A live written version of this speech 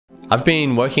I've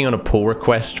been working on a pull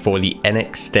request for the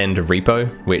nxtend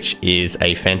repo, which is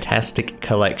a fantastic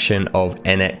collection of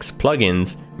NX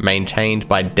plugins maintained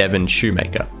by Devon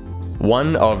Shoemaker.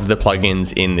 One of the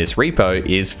plugins in this repo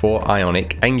is for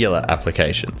Ionic Angular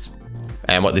applications.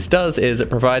 And what this does is it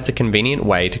provides a convenient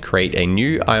way to create a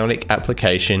new Ionic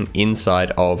application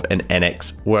inside of an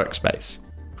NX workspace.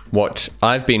 What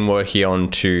I've been working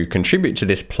on to contribute to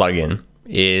this plugin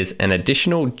is an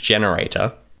additional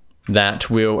generator that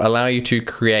will allow you to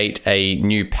create a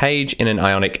new page in an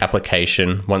Ionic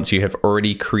application once you have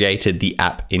already created the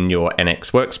app in your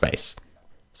NX workspace.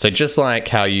 So just like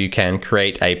how you can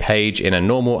create a page in a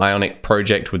normal Ionic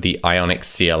project with the Ionic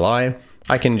CLI,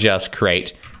 I can just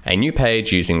create a new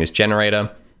page using this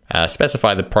generator,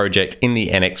 specify the project in the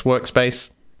NX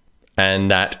workspace,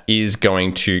 and that is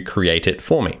going to create it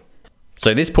for me.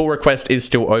 So this pull request is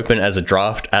still open as a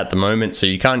draft at the moment, so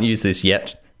you can't use this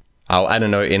yet. I'll add a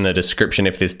note in the description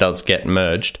if this does get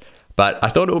merged, but I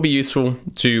thought it would be useful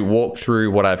to walk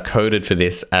through what I've coded for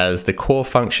this, as the core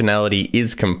functionality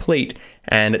is complete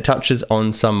and it touches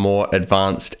on some more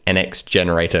advanced NX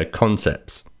generator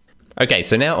concepts. Okay,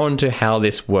 so now on to how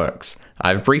this works.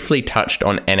 I've briefly touched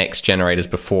on NX generators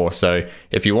before, so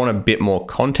if you want a bit more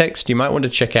context, you might want to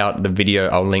check out the video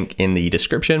I'll link in the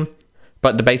description.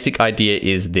 But the basic idea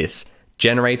is this: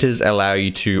 generators allow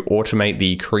you to automate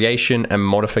the creation and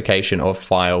modification of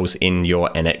files in your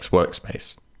NX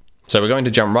workspace. So we're going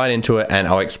to jump right into it, and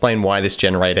I'll explain why this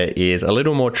generator is a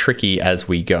little more tricky as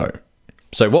we go.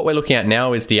 So what we're looking at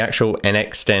now is the actual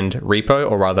nxtend repo,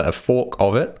 or rather a fork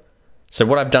of it. So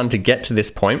what I've done to get to this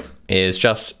point is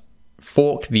just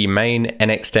fork the main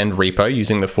nxtend repo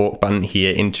using the fork button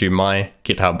here into my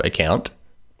GitHub account.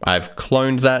 I've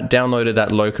cloned that, downloaded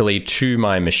that locally to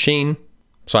my machine.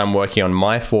 So I'm working on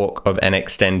my fork of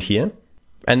nxtend here.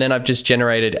 And then I've just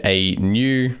generated a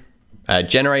new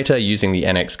generator using the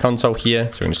NX console here.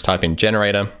 So we can just type in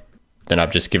generator. Then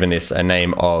I've just given this a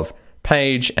name of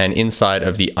page, and inside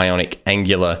of the Ionic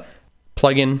Angular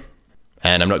plugin.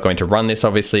 And I'm not going to run this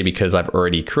obviously because I've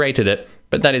already created it,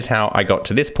 but that is how I got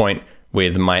to this point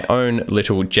with my own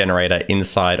little generator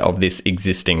inside of this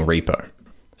existing repo.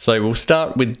 So we'll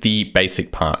start with the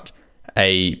basic part.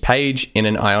 A page in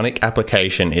an Ionic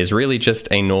application is really just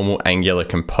a normal Angular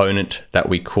component that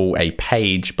we call a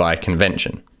page by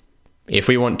convention. If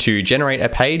we want to generate a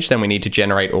page, then we need to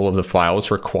generate all of the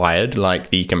files required, like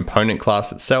the component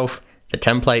class itself, the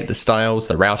template, the styles,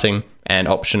 the routing, and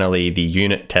optionally the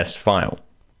unit test file.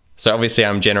 So obviously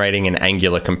I'm generating an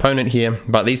Angular component here,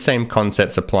 but these same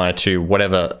concepts apply to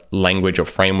whatever language or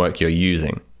framework you're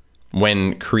using.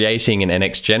 When creating an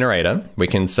NX generator, we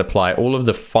can supply all of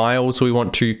the files we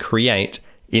want to create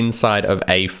inside of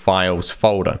a files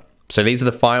folder. So these are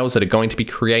the files that are going to be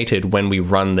created when we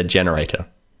run the generator.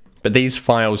 But these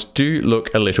files do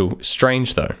look a little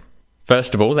strange though.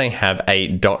 First of all, they have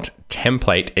a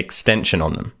 .template extension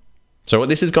on them. So what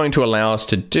this is going to allow us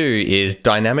to do is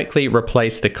dynamically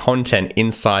replace the content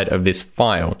inside of this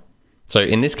file. So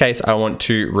in this case, I want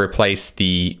to replace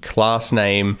the class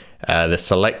name, the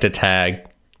selector tag,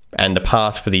 and the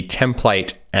path for the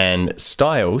template and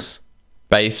styles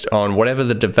based on whatever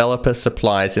the developer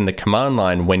supplies in the command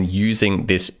line when using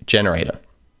this generator.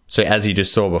 So as you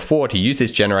just saw before, to use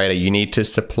this generator, you need to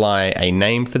supply a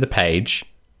name for the page,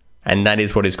 and that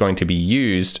is what is going to be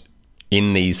used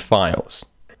in these files.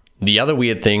 The other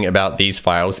weird thing about these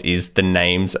files is the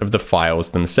names of the files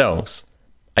themselves.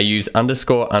 I use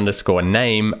underscore underscore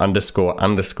name underscore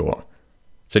underscore.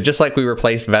 So just like we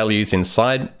replaced values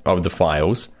inside of the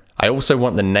files, I also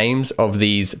want the names of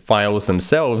these files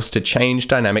themselves to change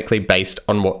dynamically based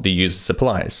on what the user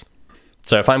supplies.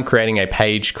 So if I'm creating a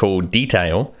page called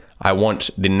detail, I want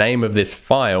the name of this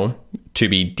file to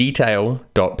be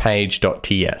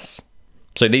detail.page.ts.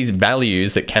 So these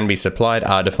values that can be supplied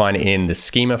are defined in the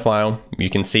schema file. You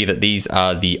can see that these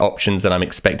are the options that I'm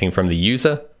expecting from the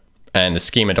user. And the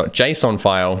schema.json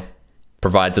file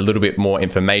provides a little bit more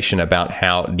information about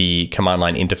how the command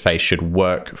line interface should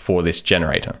work for this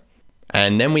generator.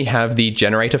 And then we have the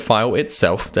generator file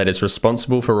itself that is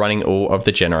responsible for running all of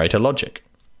the generator logic.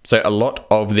 So a lot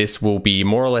of this will be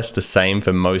more or less the same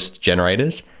for most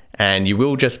generators, and you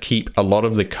will just keep a lot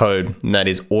of the code that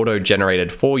is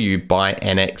auto-generated for you by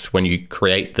NX when you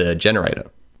create the generator.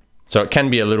 So it can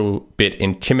be a little bit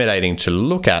intimidating to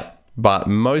look at, but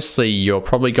mostly you're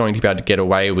probably going to be able to get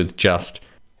away with just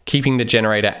keeping the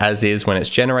generator as is when it's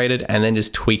generated and then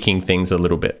just tweaking things a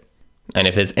little bit. And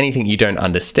if there's anything you don't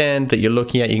understand that you're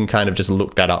looking at, you can kind of just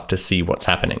look that up to see what's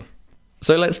happening.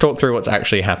 So let's talk through what's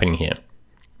actually happening here.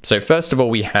 So first of all,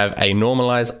 we have a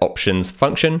normalize options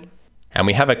function. And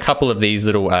we have a couple of these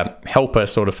little helper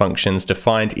sort of functions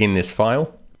defined in this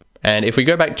file. And if we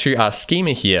go back to our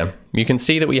schema here, you can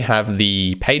see that we have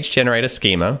the page generator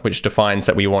schema, which defines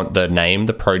that we want the name,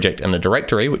 the project, and the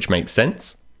directory, which makes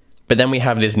sense. But then we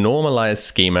have this normalized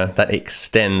schema that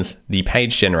extends the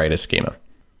page generator schema.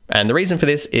 And the reason for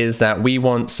this is that we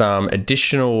want some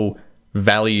additional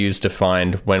values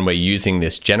defined when we're using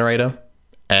this generator.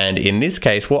 And in this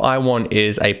case, what I want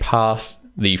is a path,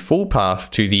 the full path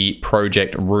to the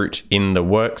project root in the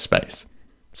workspace.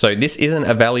 So this isn't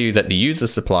a value that the user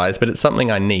supplies, but it's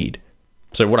something I need.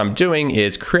 So what I'm doing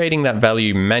is creating that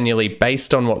value manually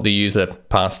based on what the user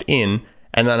passed in,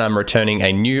 and then I'm returning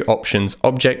a new options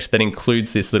object that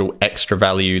includes this little extra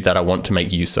value that I want to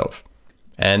make use of.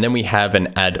 And then we have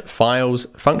an add files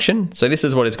function. So this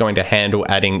is what is going to handle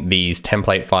adding these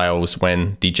template files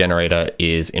when the generator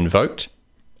is invoked.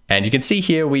 And you can see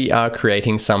here we are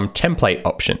creating some template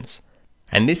options.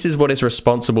 And this is what is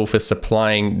responsible for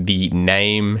supplying the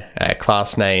name,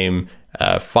 class name,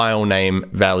 file name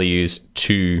values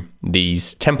to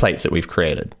these templates that we've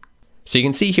created. So you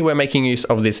can see here we're making use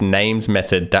of this names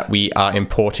method that we are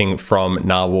importing from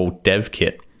Narwhal Dev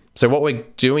Kit. So what we're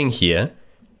doing here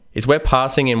is we're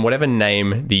passing in whatever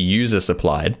name the user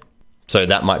supplied. So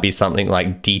that might be something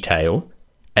like detail.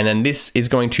 And then this is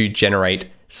going to generate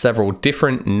several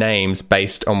different names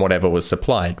based on whatever was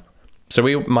supplied. So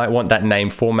we might want that name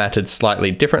formatted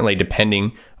slightly differently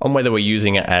depending on whether we're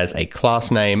using it as a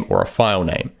class name or a file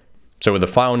name. So with the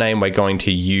file name, we're going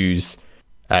to use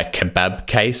a kebab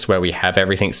case where we have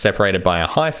everything separated by a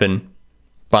hyphen.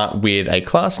 But with a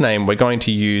class name, we're going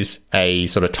to use a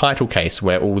sort of title case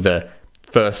where all the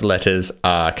first letters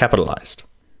are capitalized.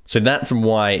 So that's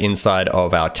why inside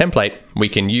of our template, we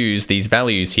can use these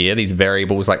values here, these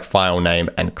variables like file name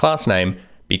and class name,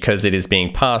 because it is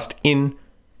being passed in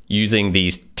using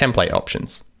these template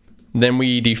options. Then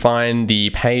we define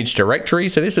the page directory.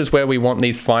 So this is where we want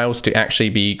these files to actually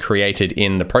be created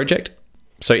in the project.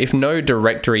 So if no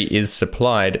directory is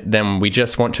supplied, then we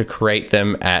just want to create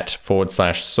them at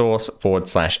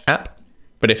 /source/app.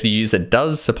 But if the user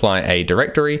does supply a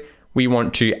directory, we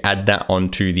want to add that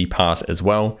onto the path as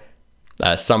well.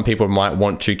 Some people might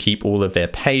want to keep all of their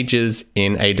pages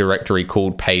in a directory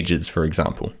called pages, for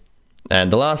example.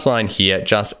 And the last line here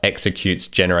just executes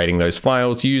generating those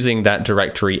files using that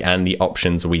directory and the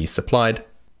options we supplied.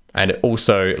 And it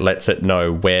also lets it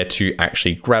know where to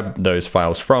actually grab those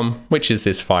files from, which is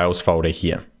this files folder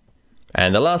here.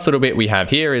 And the last little bit we have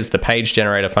here is the page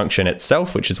generator function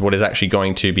itself, which is what is actually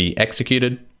going to be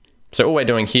executed. So all we're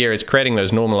doing here is creating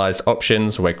those normalized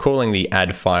options. We're calling the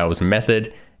add files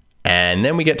method. And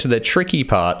then we get to the tricky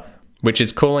part, which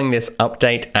is calling this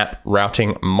update app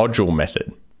routing module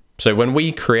method. So when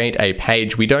we create a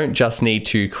page, we don't just need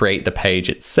to create the page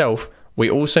itself, we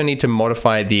also need to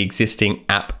modify the existing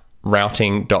app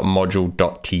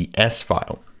routing.module.ts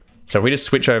file. So if we just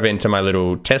switch over into my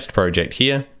little test project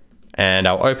here, and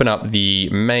I'll open up the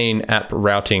main app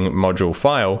routing module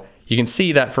file, you can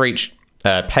see that for each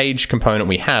page component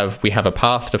we have a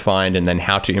path defined and then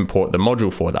how to import the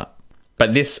module for that.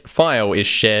 But this file is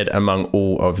shared among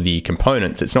all of the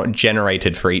components. It's not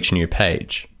generated for each new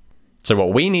page. So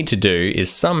what we need to do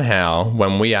is somehow,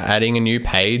 when we are adding a new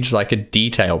page, like a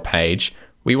detail page,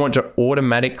 we want to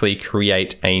automatically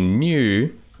create a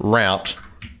new route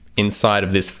inside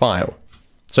of this file.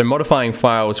 So modifying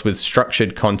files with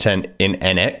structured content in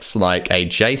NX, like a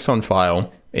JSON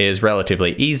file, is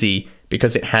relatively easy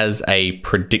because it has a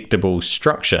predictable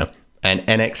structure, and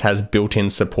NX has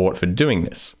built-in support for doing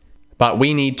this. But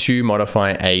we need to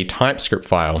modify a TypeScript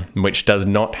file, which does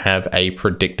not have a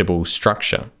predictable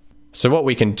structure. So what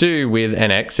we can do with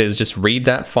NX is just read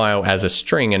that file as a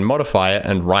string and modify it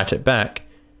and write it back.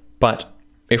 But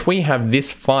if we have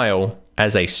this file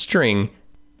as a string,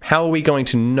 how are we going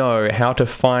to know how to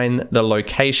find the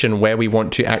location where we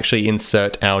want to actually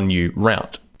insert our new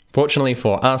route? Fortunately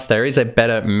for us, there is a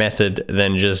better method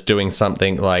than just doing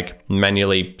something like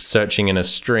manually searching in a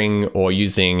string or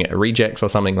using regex or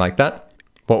something like that.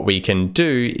 What we can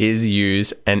do is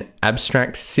use an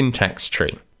abstract syntax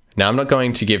tree. Now, I'm not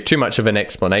going to give too much of an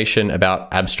explanation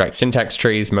about abstract syntax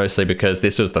trees, mostly because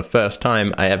this was the first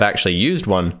time I have actually used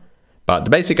one. But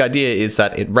the basic idea is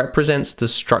that it represents the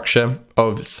structure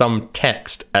of some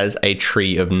text as a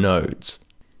tree of nodes.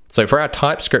 So for our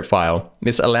TypeScript file,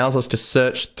 this allows us to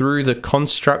search through the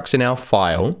constructs in our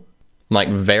file, like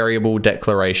variable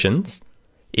declarations,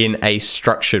 in a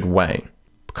structured way.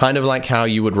 Kind of like how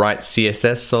you would write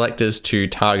CSS selectors to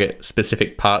target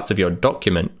specific parts of your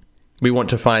document. We want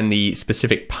to find the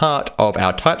specific part of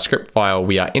our TypeScript file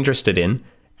we are interested in,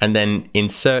 and then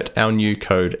insert our new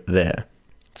code there.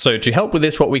 So to help with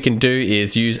this, what we can do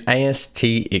is use AST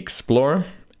Explorer.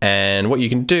 And what you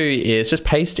can do is just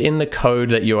paste in the code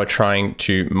that you are trying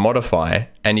to modify.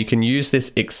 And you can use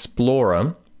this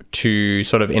Explorer to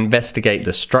sort of investigate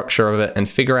the structure of it and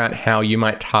figure out how you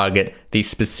might target the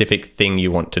specific thing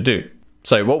you want to do.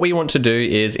 So what we want to do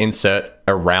is insert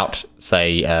a route,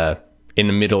 say in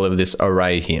the middle of this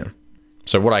array here.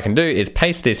 So what I can do is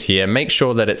paste this here, make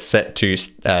sure that it's set to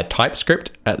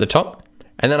TypeScript at the top,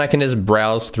 and then I can just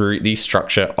browse through the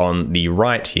structure on the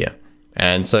right here.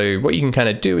 And so what you can kind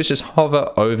of do is just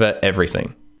hover over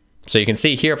everything. So you can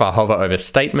see here, if I hover over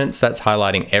statements, that's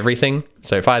highlighting everything.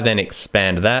 So if I then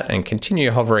expand that and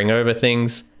continue hovering over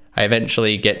things, I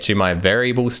eventually get to my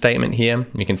variable statement here.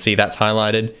 You can see that's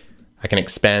highlighted. I can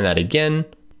expand that again,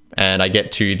 and I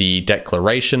get to the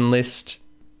declaration list.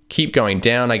 Keep going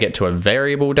down, I get to a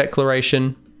variable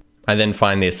declaration. I then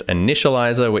find this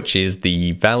initializer, which is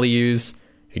the values.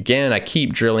 Again, I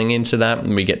keep drilling into that,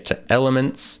 and we get to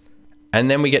elements. And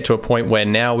then we get to a point where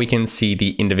now we can see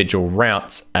the individual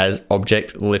routes as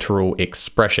object literal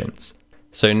expressions.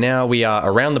 So now we are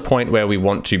around the point where we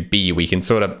want to be. We can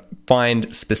sort of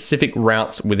find specific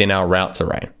routes within our routes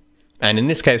array. And in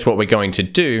this case, what we're going to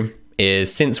do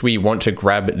is, since we want to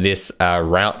grab this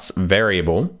routes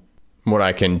variable, what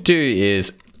I can do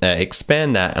is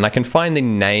expand that, and I can find the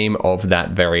name of that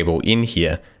variable in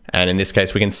here. And in this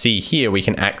case, we can see here, we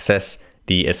can access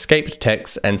the escaped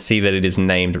text and see that it is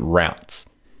named routes.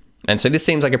 And so this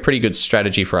seems like a pretty good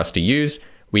strategy for us to use.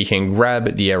 We can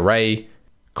grab the array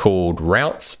called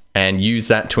routes and use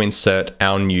that to insert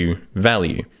our new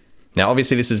value. Now,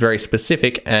 obviously this is very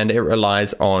specific, and it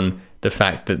relies on the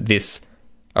fact that this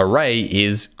array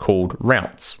is called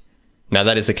routes. Now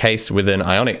that is the case with an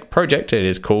Ionic project. It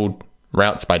is called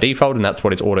routes by default, and that's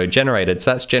what is auto-generated.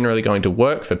 So that's generally going to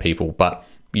work for people, but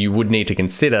you would need to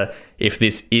consider if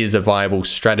this is a viable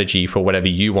strategy for whatever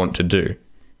you want to do.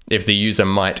 If the user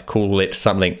might call it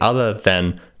something other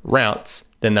than routes,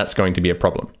 then that's going to be a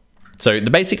problem. So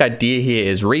the basic idea here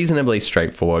is reasonably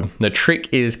straightforward. The trick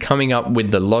is coming up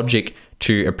with the logic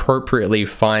to appropriately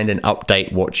find and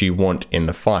update what you want in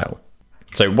the file.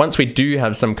 So once we do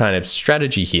have some kind of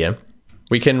strategy here,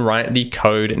 we can write the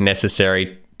code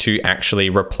necessary to actually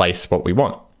replace what we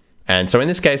want. And so in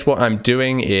this case, what I'm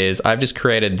doing is I've just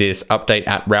created this update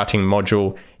at routing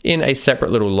module in a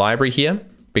separate little library here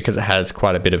because it has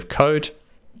quite a bit of code.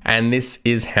 And this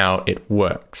is how it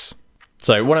works.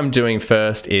 So what I'm doing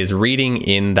first is reading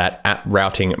in that at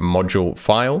routing module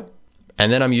file.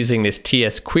 And then I'm using this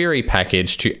TS query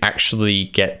package to actually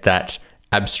get that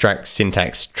abstract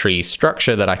syntax tree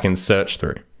structure that I can search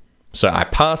through. So I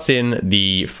pass in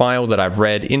the file that I've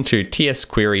read into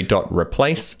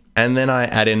tsquery.replace, and then I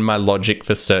add in my logic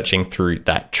for searching through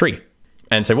that tree.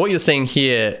 And so what you're seeing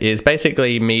here is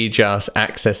basically me just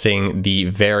accessing the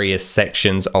various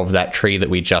sections of that tree that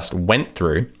we just went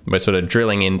through. We're sort of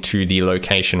drilling into the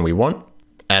location we want.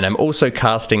 And I'm also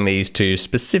casting these to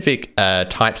specific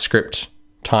TypeScript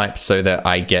types so that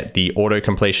I get the auto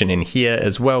completion in here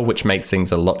as well, which makes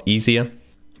things a lot easier.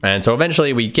 And so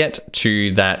eventually we get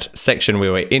to that section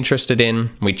we were interested in.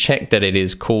 We check that it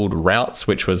is called routes,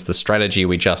 which was the strategy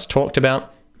we just talked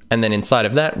about. And then inside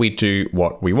of that, we do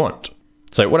what we want.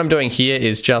 So what I'm doing here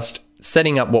is just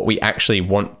setting up what we actually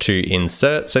want to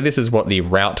insert. So this is what the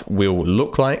route will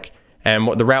look like. And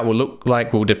what the route will look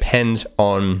like will depend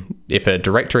on if a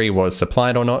directory was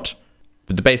supplied or not.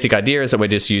 But the basic idea is that we're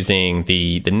just using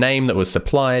the name that was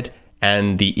supplied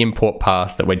and the import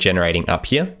path that we're generating up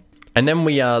here. And then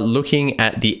we are looking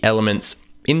at the elements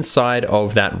inside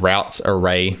of that routes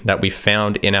array that we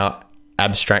found in our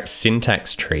abstract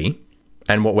syntax tree.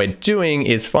 And what we're doing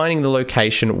is finding the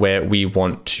location where we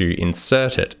want to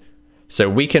insert it. So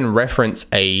we can reference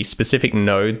a specific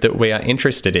node that we are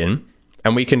interested in,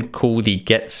 and we can call the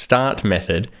getStart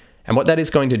method. And what that is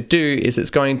going to do is it's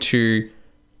going to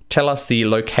tell us the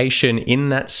location in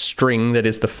that string that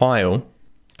is the file,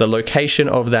 the location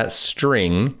of that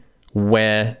string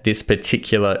where this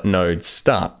particular node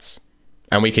starts.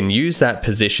 And we can use that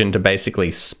position to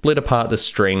basically split apart the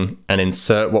string and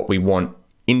insert what we want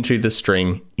into the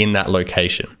string in that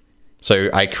location. So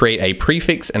I create a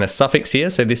prefix and a suffix here.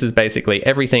 So this is basically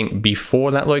everything before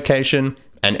that location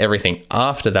and everything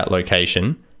after that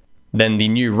location. Then the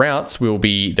new routes will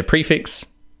be the prefix,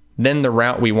 then the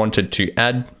route we wanted to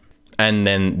add, and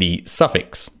then the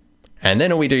suffix. And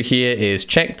then all we do here is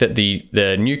check that the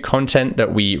new content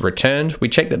that we returned, we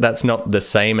check that that's not the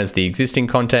same as the existing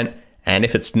content. And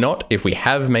if it's not, if we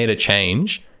have made a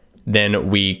change, then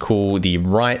we call the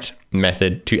write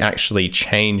method to actually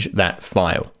change that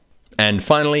file. And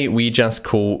finally, we just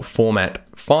call format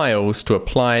files to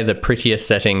apply the prettier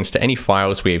settings to any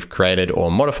files we've created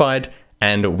or modified,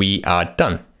 and we are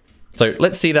done. So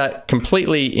let's see that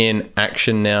completely in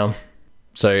action now.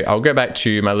 So I'll go back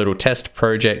to my little test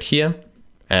project here,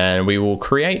 and we will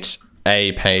create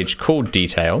a page called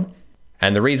detail.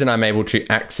 And the reason I'm able to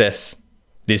access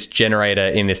this generator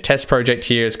in this test project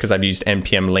here is because I've used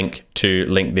npm link to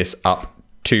link this up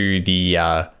to the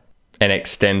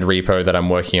nxtend repo that I'm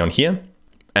working on here.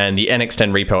 And the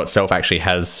nxtend repo itself actually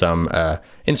has some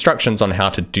instructions on how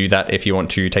to do that if you want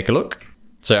to take a look.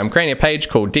 So I'm creating a page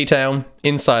called detail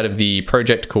inside of the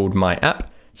project called my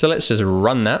app. So let's just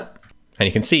run that. And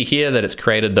you can see here that it's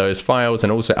created those files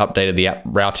and also updated the app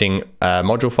routing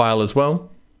module file as well.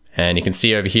 And you can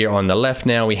see over here on the left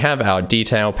now, we have our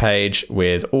detail page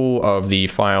with all of the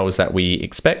files that we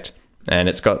expect. And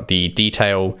it's got the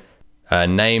detail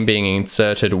name being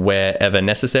inserted wherever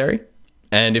necessary.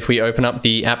 And if we open up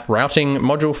the app routing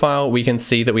module file, we can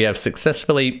see that we have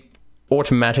successfully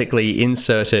automatically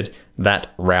inserted that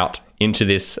route into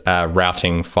this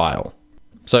routing file.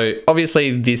 So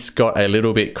obviously this got a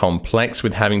little bit complex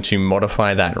with having to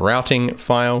modify that routing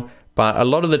file, but a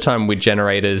lot of the time with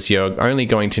generators, you're only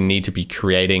going to need to be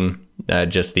creating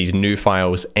just these new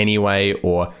files anyway,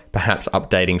 or perhaps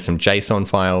updating some JSON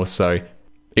files. So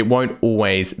it won't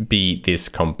always be this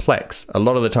complex. A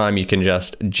lot of the time you can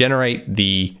just generate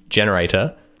the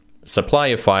generator, supply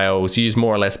your files, use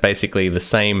more or less basically the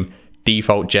same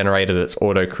default generator that's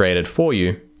auto-created for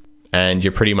you, and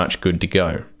you're pretty much good to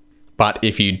go. But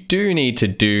if you do need to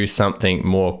do something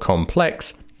more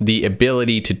complex, the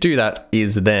ability to do that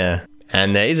is there.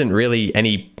 And there isn't really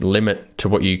any limit to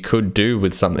what you could do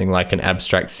with something like an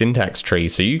abstract syntax tree,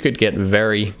 so you could get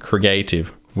very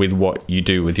creative with what you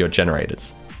do with your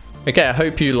generators. Okay, I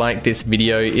hope you liked this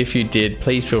video. If you did,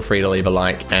 please feel free to leave a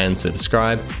like and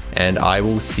subscribe, and I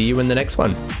will see you in the next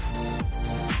one.